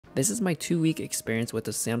This is my 2-week experience with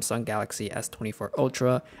the Samsung Galaxy S24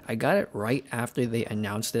 Ultra. I got it right after they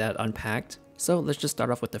announced it at Unpacked. So let's just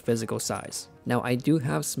start off with the physical size. Now I do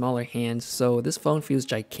have smaller hands, so this phone feels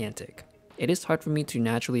gigantic. It is hard for me to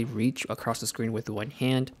naturally reach across the screen with one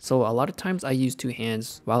hand, so a lot of times I use two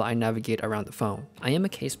hands while I navigate around the phone. I am a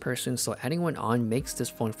case person, so adding one on makes this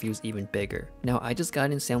phone feel even bigger. Now I just got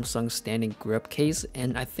in Samsung's standing grip case,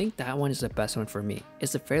 and I think that one is the best one for me.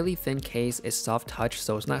 It's a fairly thin case, it's soft touch,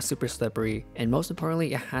 so it's not super slippery, and most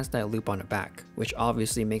importantly it has that loop on the back, which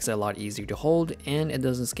obviously makes it a lot easier to hold and it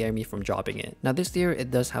doesn't scare me from dropping it. Now this year it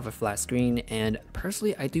does have a flat screen, and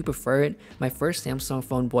personally I do prefer it. My first Samsung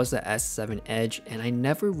phone was the S7 Edge, and I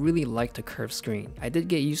never really liked a curved screen. I did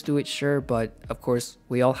get used to it, sure, but of course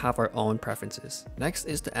we all have our own preferences. Next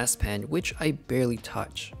is the S Pen, which I barely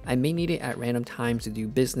touch. I may need it at random times to do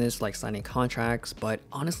business like signing contracts, but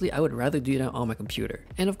honestly I would rather do that on my computer.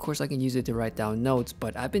 And of course I can use it to write down notes,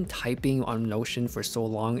 but I've been typing on Notion for so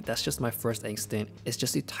long, that's just my first instinct. It's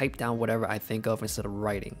just to type down whatever I think of instead of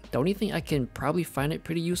writing. The only thing I can probably find it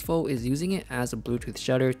pretty useful is using it as a Bluetooth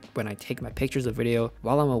shutter when I take my pictures or video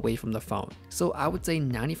while I'm away from the phone. So I would say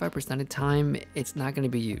 95% of the time, it's not going to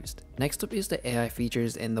be used. Next up is the AI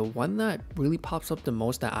features, and the one that really pops up the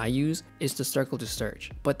most that I use is the circle to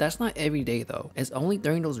search. But that's not every day though, it's only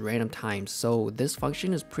during those random times, so this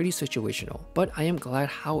function is pretty situational. But I am glad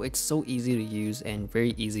how it's so easy to use and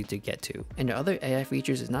very easy to get to. And the other AI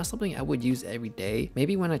features is not something I would use every day.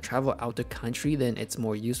 Maybe when I travel out the country then it's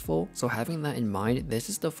more useful, so having that in mind, this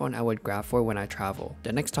is the phone I would grab for when I travel.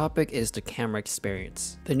 The next topic is the camera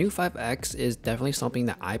experience. The new 5X is definitely something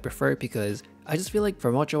that I prefer because I just feel like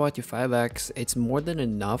from ultra wide to 5X, it's more than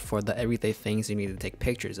enough for the everyday things you need to take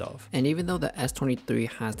pictures of. And even though the S23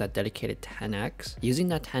 has that dedicated 10X, using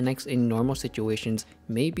that 10X in normal situations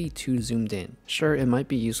may be too zoomed in. Sure, it might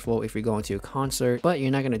be useful if you're going to a concert, but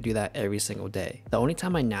you're not going to do that every single day. The only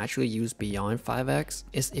time I naturally use beyond 5X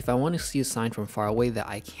is if I want to see a sign from far away that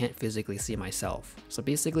I can't physically see myself. So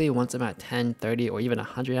basically, once I'm at 10, 30, or even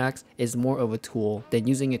 100X, is more of a tool than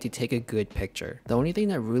using it to take a good picture. The only thing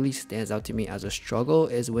that really stands out to me as a struggle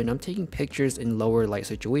is when I'm taking pictures in lower light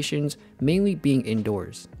situations, mainly being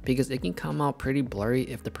indoors, because it can come out pretty blurry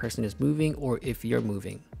if the person is moving or if you're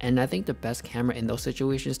moving. And I think the best camera in those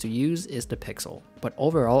situations to use is the Pixel. But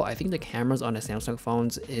overall, I think the cameras on the Samsung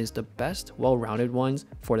phones is the best well-rounded ones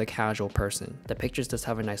for the casual person. The pictures just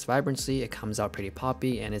have a nice vibrancy, it comes out pretty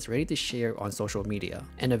poppy, and it's ready to share on social media.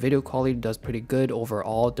 And the video quality does pretty good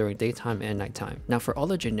overall during daytime and nighttime. Now for all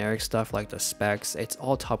the generic stuff like the specs, it's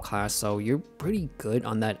all top class, so you're pretty good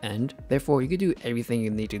on that end. Therefore, you can do everything you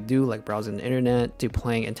need to do, like browsing the internet to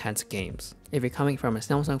playing intense games. If you're coming from a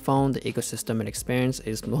Samsung phone, the ecosystem and experience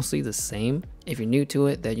is mostly the same. If you're new to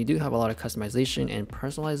it, then you do have a lot of customization and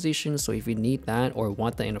personalization, so if you need that or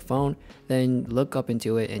want that in a phone, then look up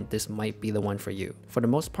into it and this might be the one for you. For the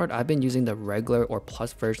most part, I've been using the regular or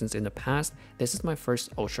plus versions in the past. This is my first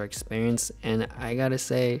Ultra experience, and I gotta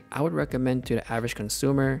say, I would recommend to the average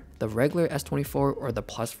consumer, the regular S24 or the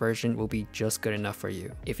plus version will be just good enough for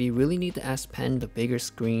you. If you really need the S Pen, the bigger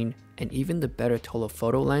screen, and even the better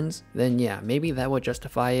telephoto lens, then yeah, maybe that would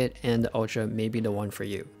justify it and the Ultra may be the one for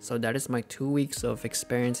you. So that is my 2 weeks of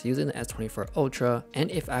experience using the S24 Ultra, and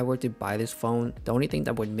if I were to buy this phone, the only thing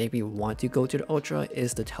that would make me want to go to the Ultra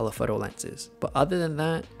is the telephoto lenses. But other than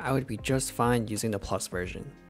that, I would be just fine using the Plus version.